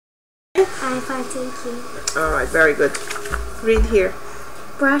I'm fine, thank you. Alright, very good. Read here.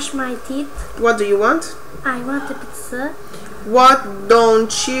 Brush my teeth. What do you want? I want a pizza. What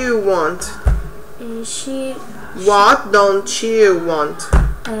don't you want? What don't you want?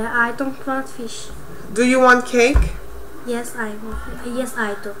 I don't want fish. Do you want cake? Yes, I want. Yes,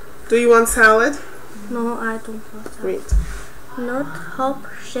 I do. Do you want salad? No, I don't want that. Read. Not, hop,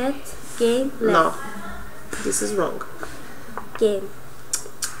 shed, game, left. No. This is wrong. Game.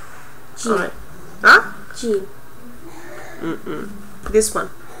 Gym. Alright. Huh? Gym. This one.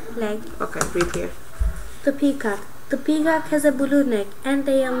 Leg. Okay, read here. The peacock. The peacock has a blue neck and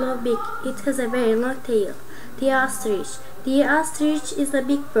a yellow beak. It has a very long tail. The ostrich. The ostrich is a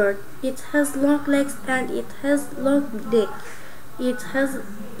big bird. It has long legs and it has long neck. It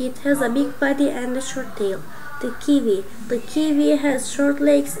has a big body and a short tail. The kiwi. The kiwi has short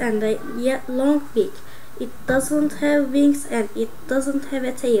legs and a long beak. It doesn't have wings and it doesn't have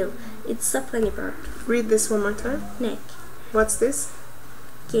a tail. It's a funny bird. Read this one more time. Neck. What's this?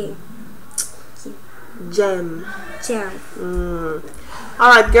 Game. Gem. Jam.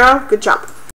 Alright, girl. Good job.